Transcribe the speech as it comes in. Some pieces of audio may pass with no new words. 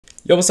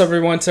Yo, what's up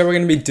everyone? Today we're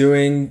going to be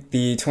doing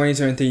the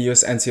 2023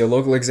 USNCO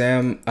local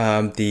exam,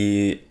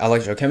 the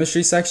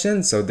electrochemistry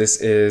section. So this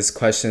is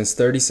questions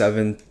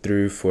 37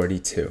 through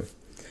 42.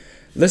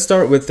 Let's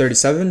start with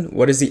 37.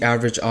 What is the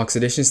average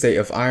oxidation state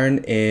of iron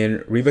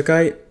in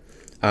ribachite,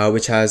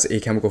 which has a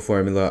chemical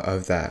formula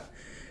of that?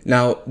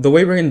 Now, the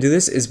way we're going to do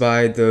this is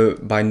by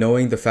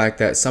knowing the fact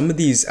that some of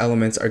these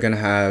elements are going to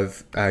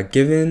have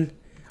given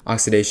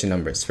oxidation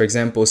numbers. For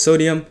example,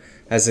 sodium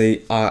has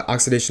a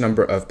oxidation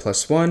number of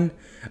 +1.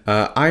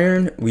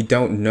 Iron, we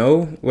don't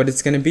know what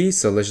it's going to be,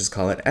 so let's just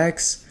call it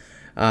X.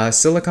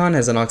 Silicon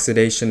has an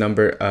oxidation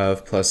number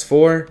of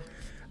 +4.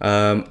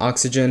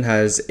 Oxygen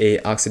has a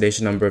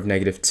oxidation number of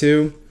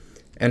 -2.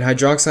 And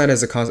hydroxide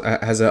has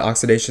an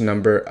oxidation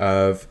number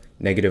of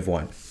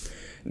 -1.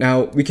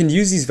 Now, we can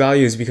use these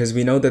values because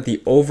we know that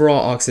the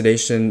overall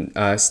oxidation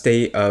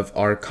state of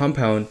our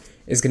compound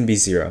is going to be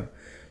 0.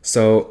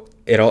 So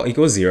it all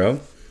equals 0.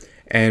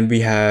 And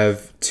we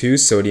have 2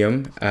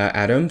 sodium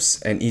atoms,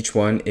 and each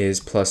one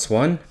is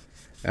 +1.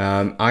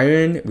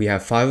 Iron, we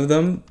have 5 of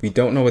them. We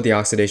don't know what the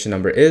oxidation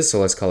number is, so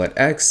let's call it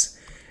X.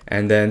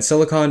 And then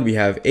silicon, we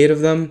have 8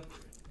 of them,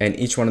 and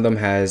each one of them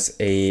has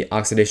a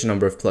oxidation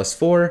number of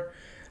 +4.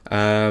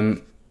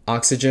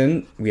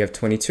 Oxygen, we have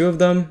 22 of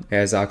them. It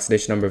has an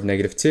oxidation number of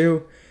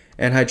 -2.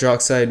 And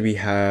hydroxide, we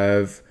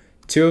have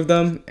 2 of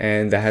them,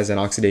 and that has an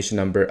oxidation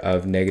number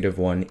of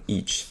 -1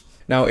 each.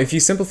 Now, if you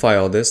simplify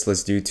all this,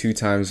 let's do 2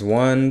 times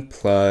 1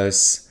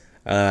 plus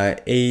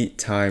 8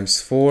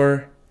 times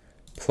 4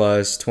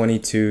 plus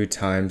 22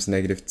 times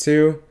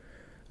 -2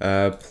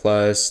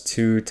 plus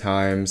 2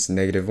 times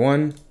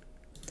 -1.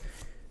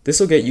 This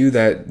will get you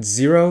that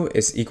 0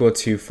 is equal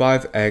to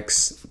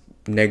 5x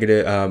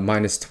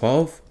minus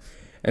 12.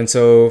 And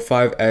so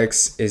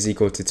 5x is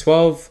equal to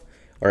 12,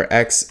 or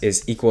x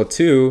is equal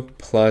to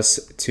plus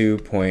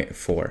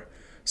 2.4.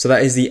 So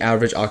that is the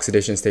average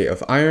oxidation state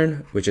of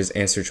iron, which is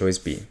answer choice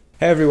B.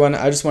 Hey everyone,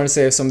 I just want to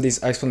say if some of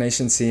these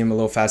explanations seem a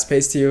little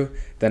fast-paced to you,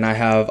 then I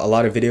have a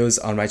lot of videos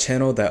on my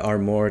channel that are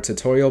more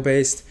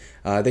tutorial-based.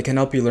 They can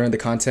help you learn the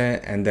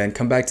content and then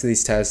come back to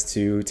these tests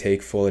to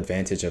take full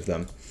advantage of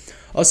them.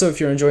 Also, if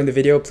you're enjoying the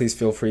video, please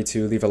feel free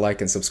to leave a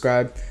like and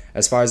subscribe.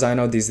 As far as I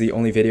know, these are the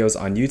only videos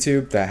on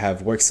YouTube that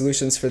have work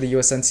solutions for the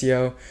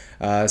USNCO,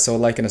 so a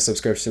like and a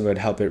subscription would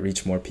help it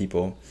reach more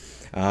people.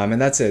 And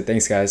that's it.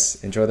 Thanks guys.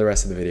 Enjoy the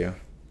rest of the video.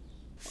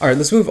 Alright,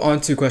 let's move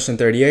on to question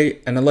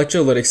 38. An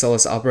electrolytic cell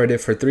is operated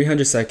for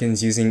 300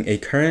 seconds using a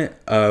current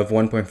of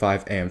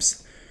 1.5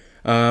 amps.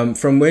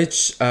 From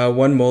which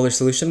 1 molar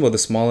solution will the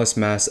smallest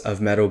mass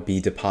of metal be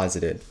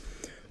deposited?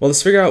 Well,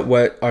 let's figure out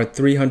what our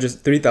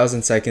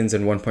 3,000 seconds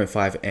and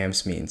 1.5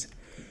 amps means.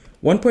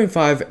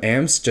 1.5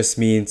 amps just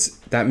means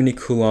that many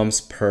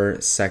coulombs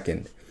per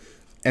second.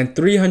 And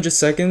 300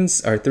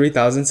 seconds, or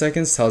 3,000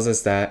 seconds, tells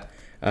us that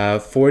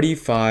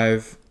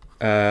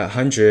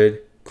 4,500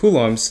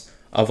 coulombs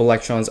of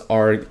electrons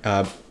are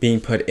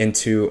being put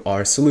into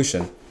our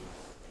solution.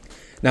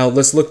 Now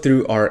let's look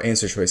through our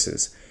answer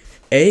choices.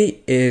 A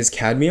is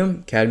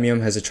cadmium. Cadmium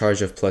has a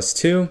charge of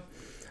 +2,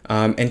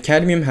 and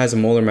cadmium has a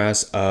molar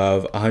mass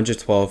of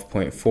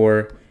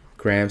 112.4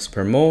 grams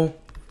per mole.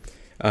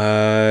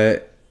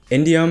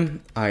 Indium,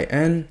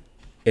 In,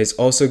 is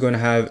also going to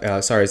have,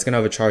 it's going to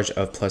have a charge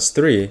of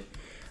 +3,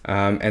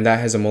 and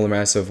that has a molar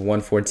mass of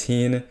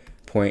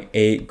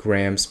 114.8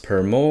 grams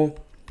per mole.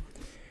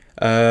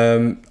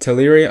 Thallium,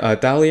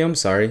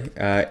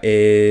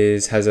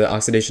 has an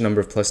oxidation number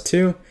of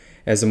 +2,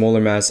 has a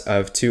molar mass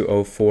of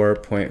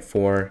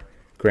 204.4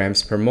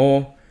 grams per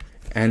mole.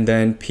 And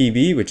then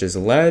Pb, which is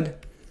lead,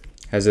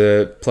 has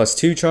a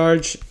 +2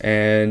 charge,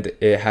 and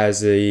it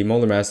has a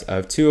molar mass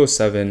of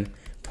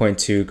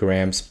 207.2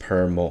 grams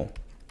per mole.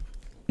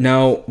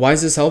 Now, why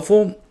is this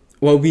helpful?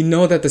 Well, we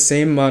know that the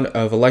same amount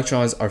of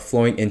electrons are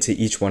flowing into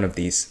each one of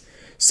these.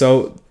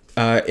 So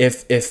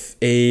if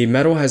a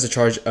metal has a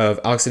charge of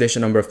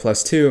oxidation number of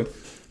 +2,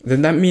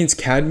 then that means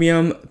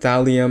cadmium,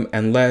 thallium,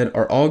 and lead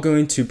are all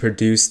going to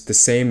produce the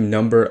same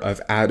number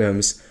of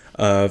atoms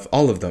of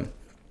all of them.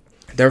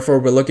 Therefore,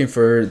 we're looking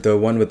for the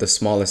one with the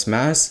smallest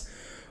mass.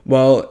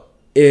 Well,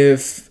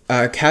 if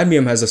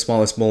cadmium has the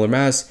smallest molar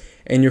mass,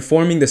 and you're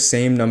forming the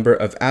same number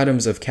of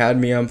atoms of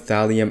cadmium,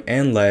 thallium,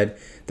 and lead,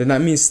 then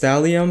that means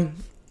thallium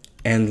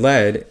and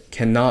lead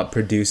cannot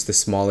produce the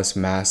smallest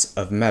mass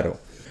of metal.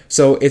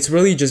 So it's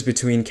really just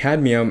between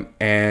cadmium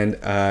and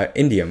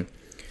indium.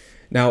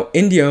 Now,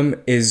 indium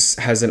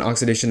has an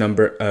oxidation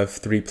number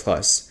of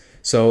 3+.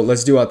 So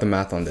let's do out the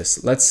math on this.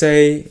 Let's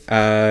say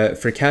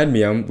for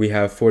cadmium, we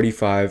have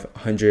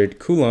 4,500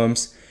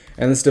 coulombs,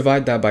 and let's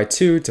divide that by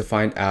 2 to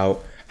find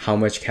out how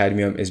much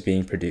cadmium is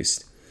being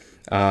produced.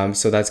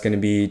 So that's going to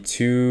be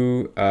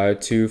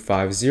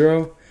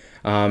 2,250,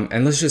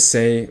 and let's just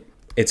say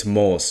it's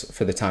moles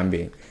for the time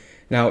being.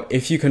 Now,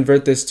 if you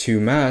convert this to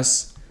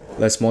mass,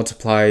 let's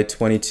multiply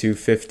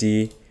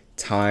 2250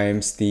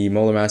 times the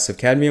molar mass of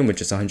cadmium, which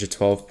is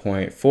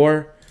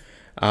 112.4.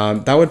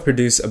 That would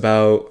produce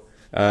about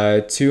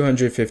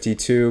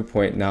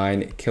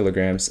 252.9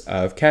 kilograms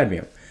of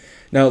cadmium.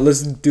 Now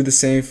let's do the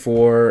same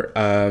for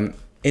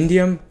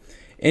indium.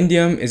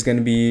 Indium is going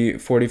to be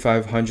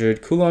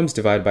 4,500 coulombs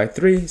divided by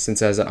 3,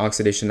 since it has an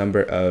oxidation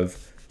number of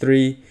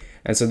 3.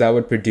 And so that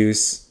would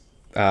produce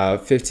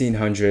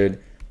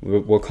 1,500,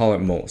 we'll call it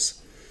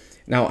moles.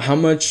 Now, how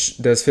much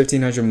does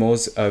 1,500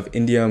 moles of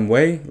indium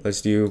weigh? Let's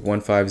do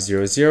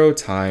 1500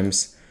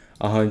 times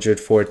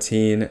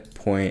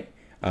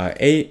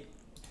 114.8.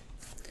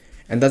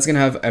 And that's going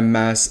to have a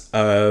mass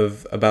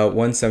of about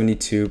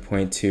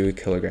 172.2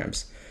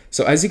 kilograms.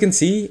 So as you can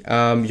see,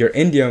 your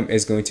indium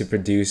is going to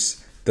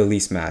produce the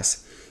least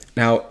mass.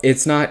 Now,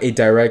 it's not a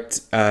direct,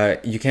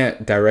 you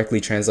can't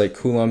directly translate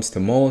coulombs to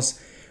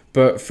moles,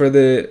 but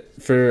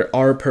for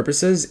our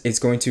purposes, it's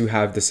going to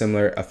have the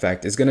similar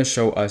effect. It's going to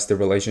show us the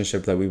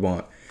relationship that we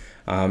want.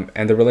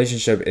 And the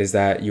relationship is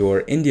that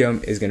your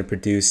indium is going to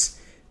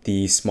produce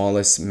the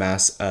smallest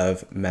mass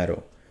of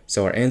metal.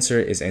 So our answer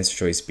is answer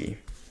choice B.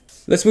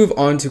 Let's move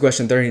on to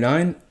question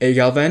 39. A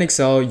galvanic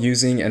cell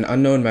using an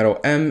unknown metal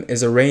M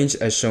is arranged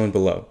as shown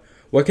below.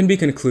 What can be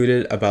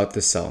concluded about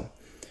this cell?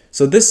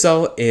 So this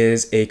cell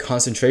is a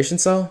concentration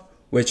cell,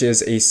 which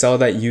is a cell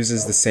that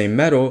uses the same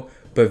metal,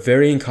 but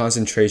varying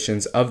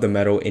concentrations of the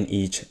metal in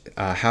each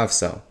half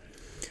cell.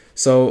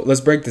 So let's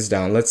break this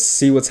down. Let's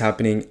see what's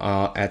happening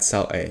at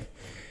cell A.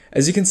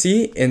 As you can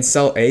see, in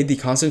cell A, the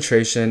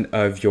concentration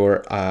of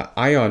your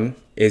ion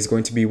is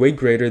going to be way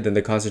greater than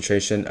the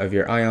concentration of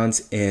your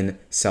ions in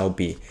cell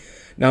B.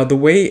 Now, the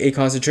way a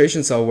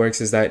concentration cell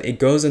works is that it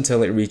goes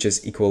until it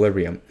reaches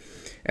equilibrium.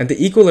 And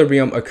the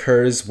equilibrium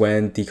occurs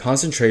when the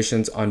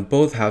concentrations on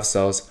both half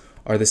cells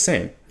are the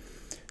same.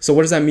 So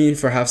what does that mean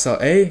for half cell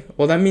A?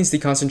 Well, that means the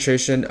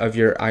concentration of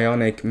your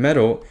ionic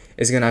metal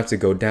is going to have to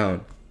go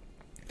down.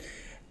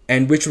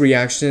 And which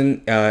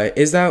reaction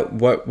is that?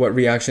 What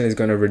reaction is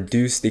going to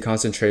reduce the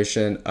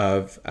concentration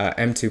of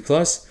M2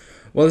 plus?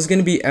 Well, it's going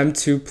to be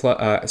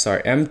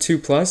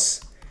M2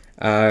 plus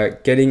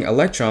getting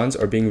electrons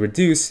or being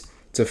reduced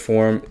to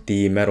form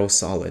the metal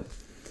solid.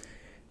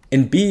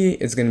 In B,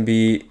 it's going to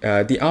be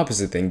the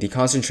opposite thing. The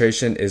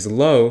concentration is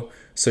low,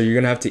 so you're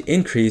going to have to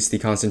increase the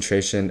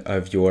concentration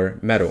of your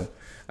metal.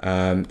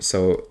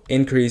 So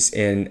increase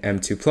in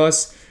M2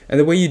 plus, and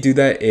the way you do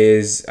that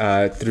is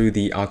through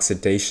the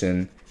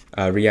oxidation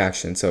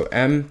reaction. So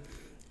M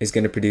is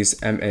going to produce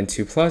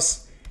Mn2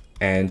 plus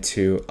and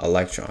 2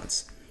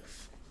 electrons.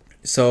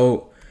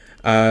 So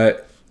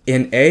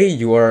in A,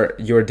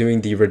 you're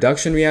doing the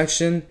reduction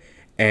reaction,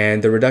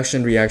 and the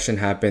reduction reaction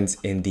happens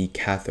in the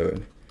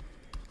cathode.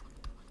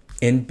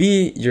 In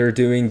B, you're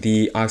doing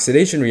the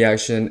oxidation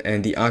reaction,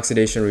 and the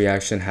oxidation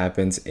reaction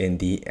happens in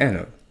the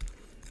anode.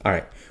 All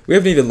right, we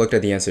haven't even looked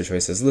at the answer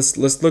choices.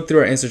 Let's look through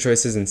our answer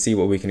choices and see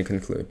what we can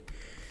conclude.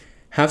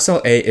 Half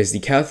cell A is the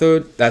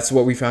cathode. That's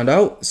what we found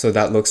out, so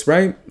that looks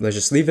right. Let's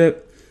just leave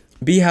it.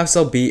 B, half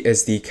cell B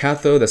is the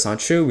cathode. That's not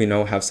true. We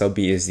know half cell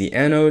B is the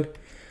anode.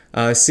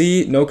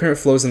 C, no current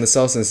flows in the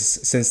cell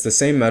since the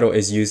same metal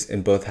is used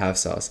in both half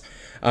cells.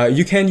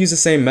 You can use the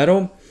same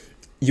metal.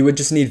 You would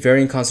just need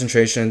varying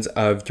concentrations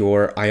of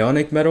your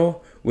ionic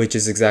metal, which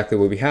is exactly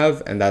what we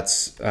have, and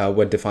that's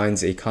what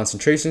defines a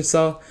concentration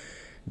cell.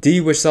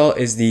 D, which cell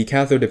is the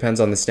cathode, depends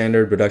on the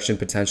standard reduction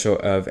potential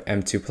of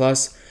M2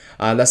 plus.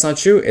 That's not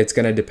true. It's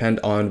going to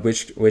depend on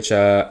which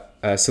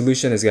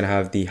solution is going to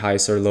have the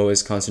highest or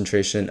lowest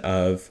concentration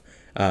of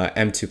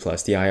M2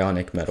 plus, the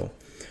ionic metal.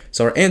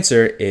 So our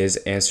answer is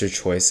answer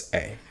choice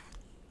A.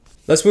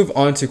 Let's move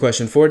on to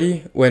question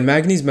 40. When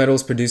manganese metal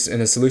is produced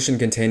in a solution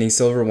containing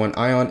silver 1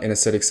 ion in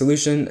acidic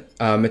solution,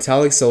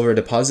 metallic silver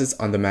deposits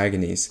on the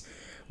manganese.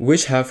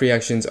 Which half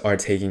reactions are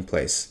taking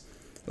place?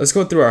 Let's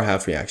go through our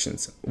half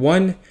reactions.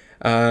 1,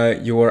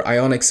 your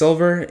ionic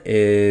silver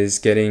is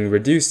getting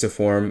reduced to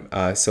form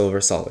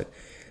silver solid.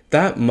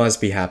 That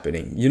must be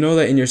happening. You know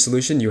that in your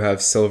solution you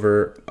have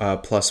silver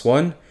plus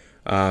 1,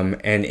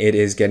 and it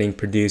is getting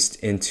produced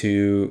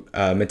into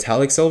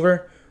metallic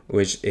silver,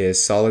 which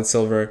is solid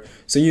silver.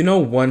 So you know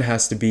 1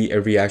 has to be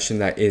a reaction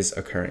that is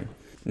occurring.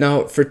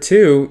 Now for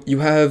 2, you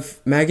have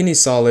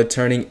manganese solid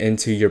turning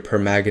into your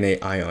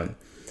permanganate ion.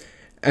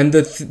 And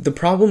the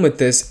problem with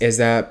this is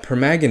that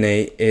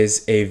permanganate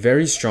is a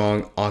very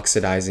strong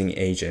oxidizing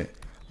agent.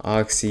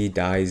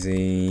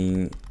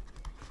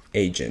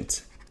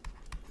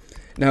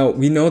 Now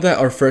we know that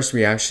our first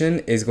reaction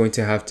is going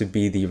to have to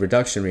be the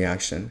reduction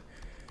reaction.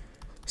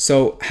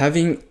 So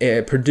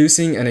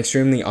producing an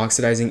extremely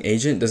oxidizing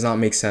agent does not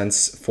make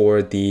sense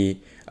for the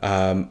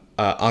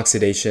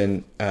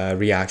oxidation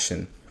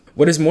reaction.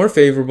 What is more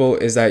favorable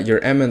is that your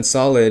Mn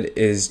solid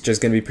is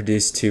just going to be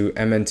produced to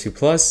Mn2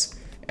 plus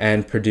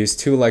and produce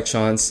 2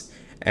 electrons,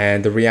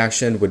 and the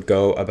reaction would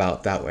go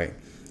about that way.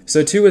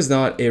 So 2 is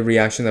not a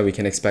reaction that we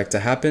can expect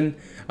to happen.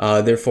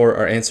 Therefore,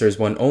 our answer is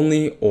 1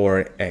 only,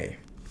 or A.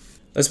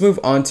 Let's move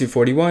on to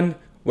 41.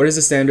 What is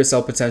the standard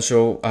cell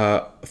potential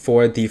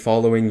for the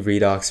following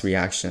redox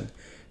reaction?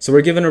 So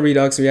we're given a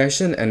redox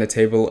reaction and a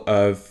table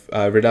of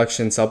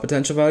reduction cell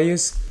potential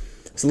values.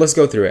 So let's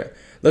go through it.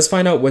 Let's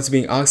find out what's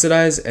being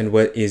oxidized and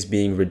what is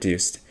being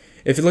reduced.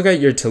 If you look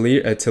at your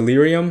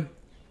tellurium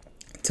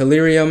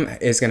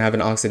is going to have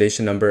an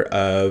oxidation number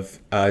of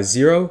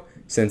 0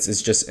 since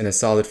it's just in a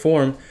solid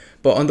form.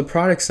 But on the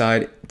product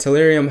side,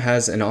 tellurium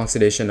has an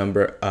oxidation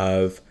number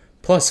of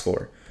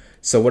 +4.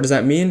 So what does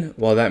that mean?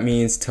 Well, that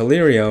means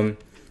tellurium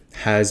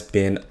has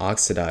been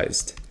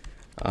oxidized.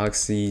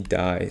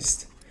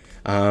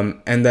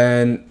 And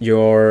then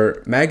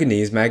your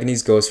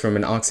manganese goes from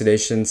an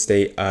oxidation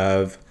state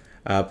of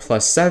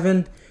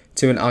 +7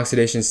 to an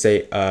oxidation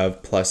state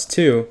of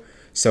 +2.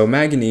 So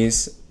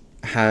manganese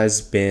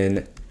has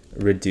been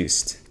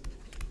reduced.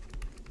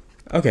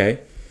 Okay.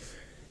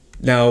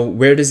 Now,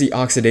 where does the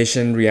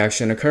oxidation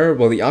reaction occur?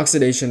 Well, the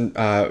oxidation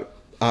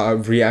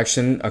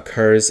reaction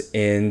occurs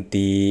in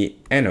the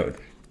anode,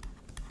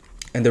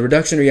 and the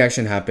reduction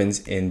reaction happens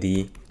in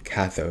the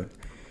cathode.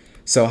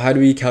 So how do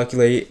we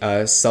calculate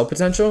cell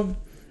potential?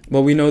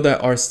 Well, we know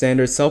that our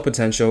standard cell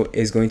potential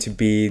is going to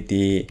be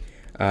the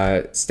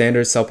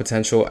standard cell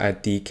potential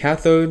at the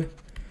cathode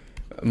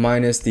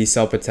minus the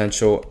cell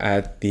potential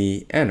at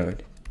the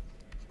anode.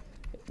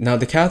 Now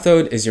the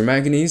cathode is your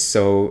manganese,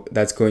 so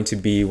that's going to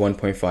be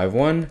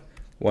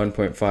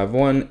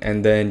 1.51,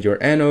 and then your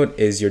anode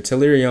is your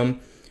tellurium,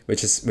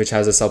 which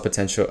has a cell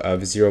potential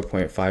of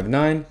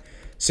 0.59.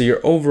 So your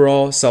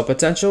overall cell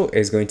potential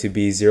is going to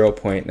be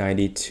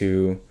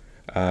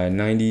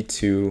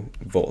 0.92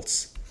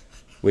 volts,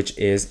 which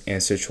is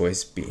answer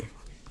choice B.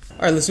 All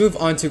right, let's move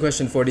on to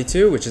question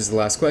 42, which is the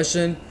last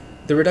question.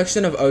 The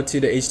reduction of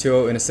O2 to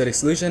H2O in acidic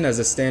solution has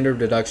a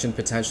standard reduction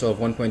potential of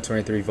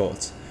 1.23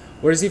 volts.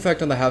 What is the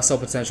effect on the half cell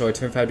potential at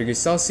 25 degrees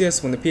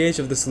Celsius when the pH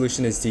of the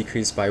solution is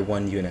decreased by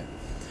 1 unit?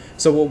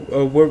 So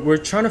we're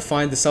trying to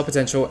find the cell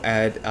potential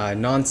at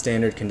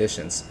non-standard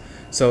conditions.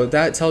 So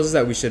that tells us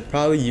that we should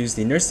probably use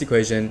the Nernst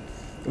equation,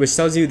 which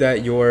tells you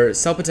that your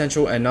cell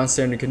potential at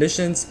non-standard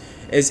conditions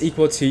is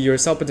equal to your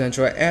cell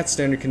potential at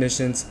standard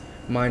conditions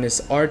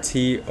minus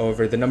RT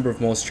over the number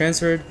of moles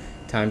transferred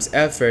times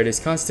F,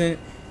 Faraday's constant,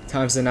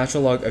 times the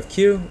natural log of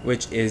Q,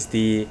 which is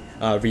the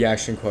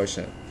reaction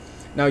quotient.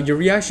 Now, your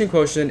reaction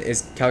quotient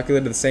is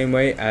calculated the same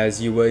way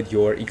as you would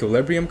your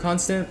equilibrium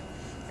constant.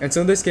 And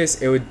so in this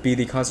case, it would be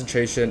the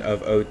concentration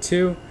of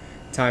O2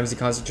 times the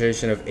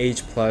concentration of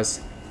H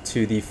plus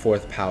to the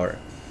 4th power.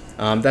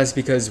 That's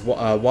because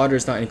water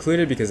is not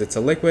included because it's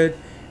a liquid,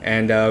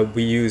 and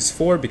we use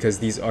 4 because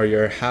these are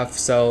your half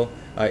cell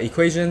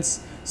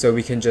equations. So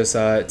we can just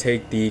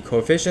take the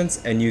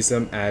coefficients and use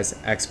them as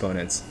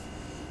exponents.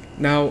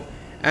 Now,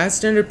 at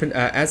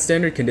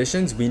standard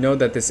conditions, we know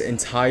that this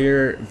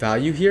entire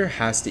value here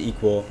has to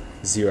equal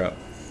 0.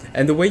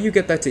 And the way you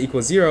get that to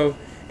equal 0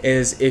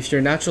 is if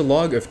your natural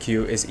log of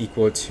Q is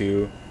equal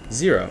to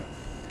 0.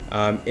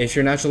 If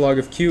your natural log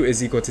of Q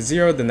is equal to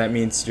 0, then that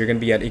means you're going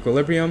to be at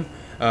equilibrium,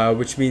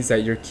 which means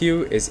that your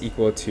Q is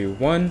equal to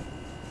 1.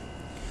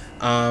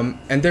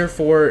 And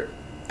therefore,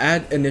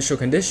 at initial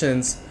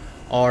conditions,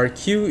 our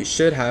Q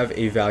should have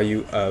a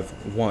value of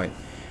 1.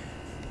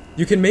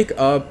 You can make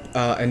up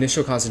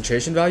initial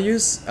concentration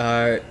values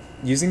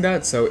using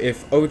that. So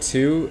if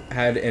O2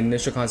 had an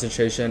initial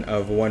concentration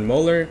of 1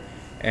 molar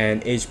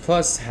and H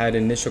plus had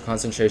an initial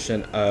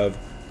concentration of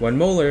 1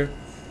 molar,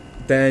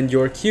 then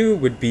your Q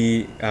would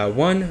be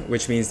 1,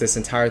 which means this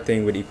entire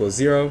thing would equal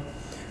 0.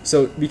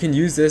 So we can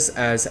use this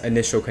as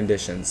initial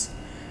conditions.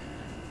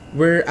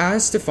 We're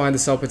asked to find the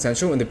cell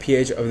potential when the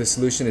pH of the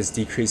solution is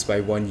decreased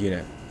by 1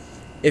 unit.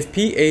 If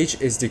pH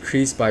is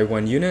decreased by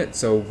 1 unit,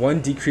 so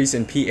one decrease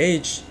in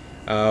pH,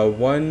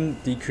 one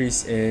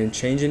decrease in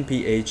change in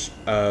pH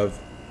of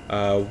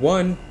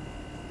 1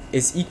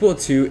 is equal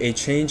to a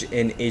change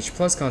in H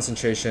plus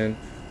concentration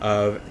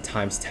of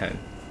times 10.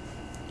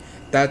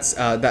 That's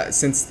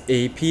since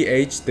the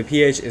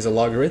pH is a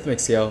logarithmic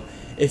scale.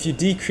 If you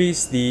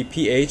decrease the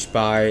pH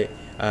by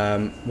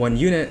 1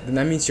 unit, then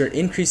that means you're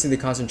increasing the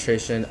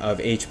concentration of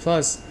H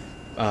plus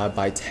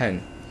by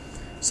 10.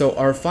 So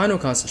our final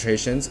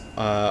concentrations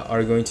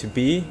are going to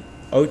be,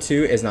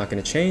 O2 is not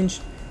going to change.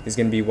 It's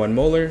going to be 1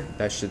 molar.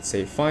 That should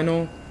say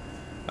final.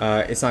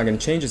 It's not going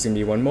to change. It's going to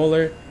be 1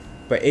 molar.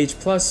 But H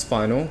plus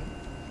final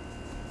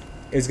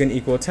is going to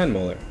equal 10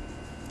 molar.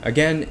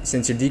 Again,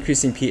 since you're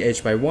decreasing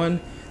pH by 1,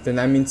 then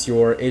that means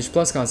your H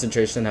plus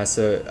concentration has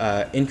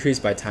to increase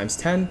by times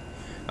 10.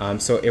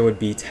 So it would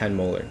be 10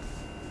 molar.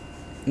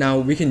 Now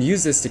we can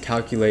use this to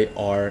calculate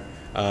our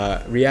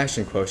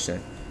reaction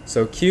quotient.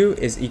 So Q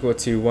is equal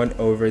to 1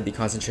 over the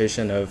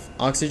concentration of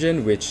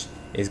oxygen, which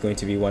is going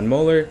to be 1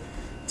 molar,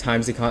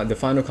 times the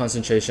final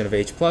concentration of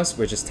H plus,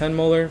 which is 10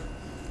 molar,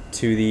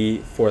 to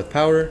the 4th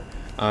power.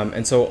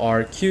 And so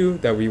our Q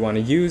that we want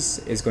to use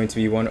is going to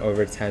be 1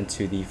 over 10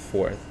 to the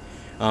 4th.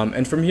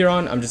 And from here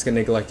on, I'm just going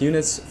to neglect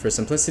units for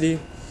simplicity.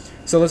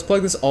 So let's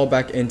plug this all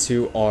back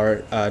into our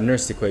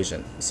Nernst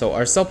equation. So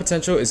our cell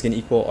potential is going to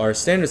equal our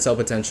standard cell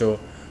potential,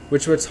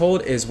 which we're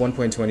told is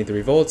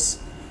 1.23 volts,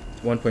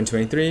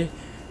 1.23,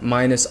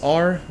 minus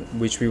R,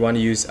 which we want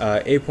to use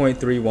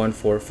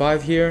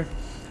 8.3145 here,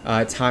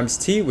 times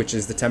T, which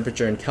is the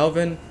temperature in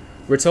Kelvin.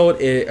 We're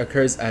told it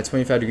occurs at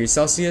 25 degrees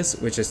Celsius,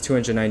 which is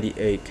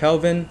 298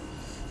 Kelvin,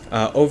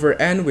 over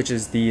N, which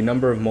is the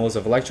number of moles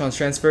of electrons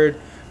transferred.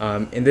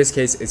 In this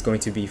case, it's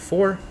going to be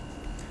 4,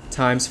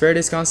 times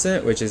Faraday's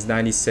constant, which is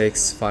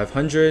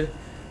 96,500,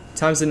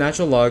 times the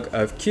natural log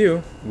of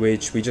Q,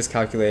 which we just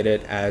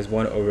calculated as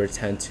 1 over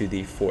 10 to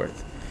the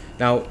 4th.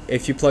 Now,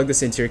 if you plug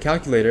this into your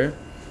calculator,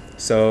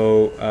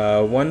 so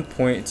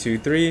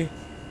 1.23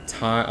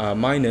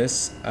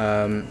 minus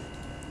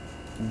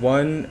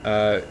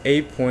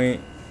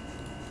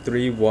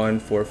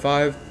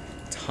 8.3145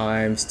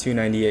 times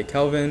 298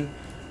 Kelvin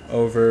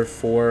over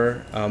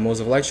 4 moles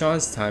of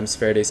electrons times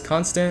Faraday's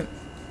constant,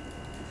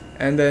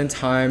 and then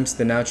times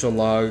the natural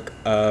log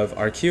of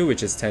our Q,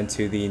 which is 10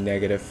 to the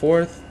negative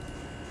 4th.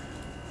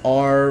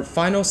 Our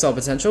final cell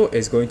potential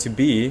is going to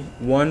be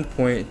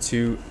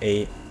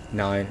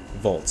 1.289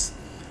 volts.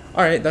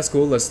 Alright, that's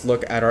cool. Let's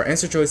look at our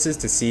answer choices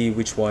to see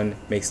which one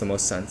makes the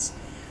most sense.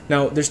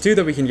 Now, there's two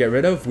that we can get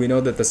rid of. We know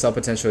that the cell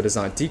potential does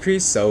not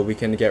decrease, so we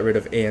can get rid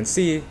of A and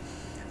C.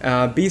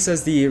 B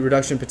says the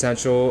reduction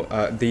potential,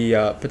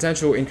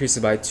 potential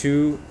increases by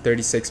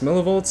 236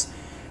 millivolts,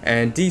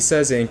 and D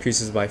says it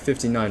increases by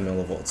 59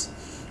 millivolts.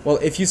 Well,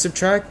 if you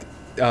subtract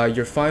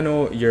your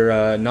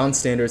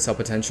non-standard cell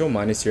potential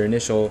minus your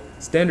initial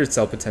standard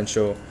cell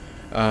potential,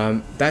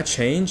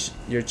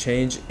 your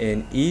change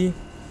in E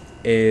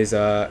is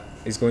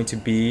going to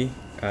be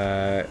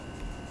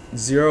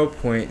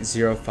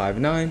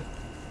 0.059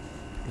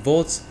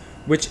 volts,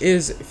 which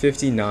is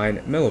 59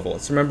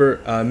 millivolts. Remember,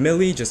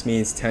 milli just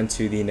means 10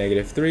 to the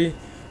negative 3,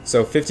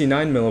 so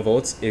 59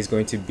 millivolts is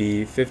going to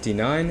be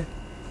 59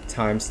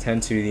 times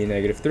 10 to the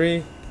negative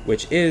 3,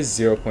 which is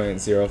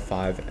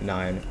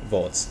 0.059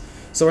 volts.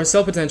 So our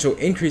cell potential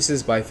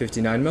increases by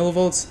 59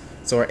 millivolts,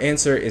 so our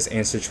answer is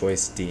answer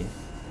choice D.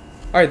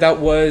 Alright, that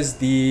was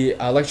the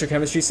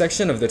electrochemistry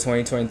section of the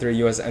 2023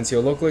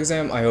 USNCO local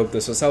exam. I hope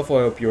this was helpful.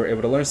 I hope you were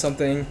able to learn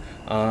something.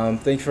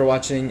 Thank you for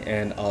watching,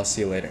 and I'll see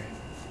you later.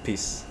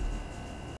 Peace.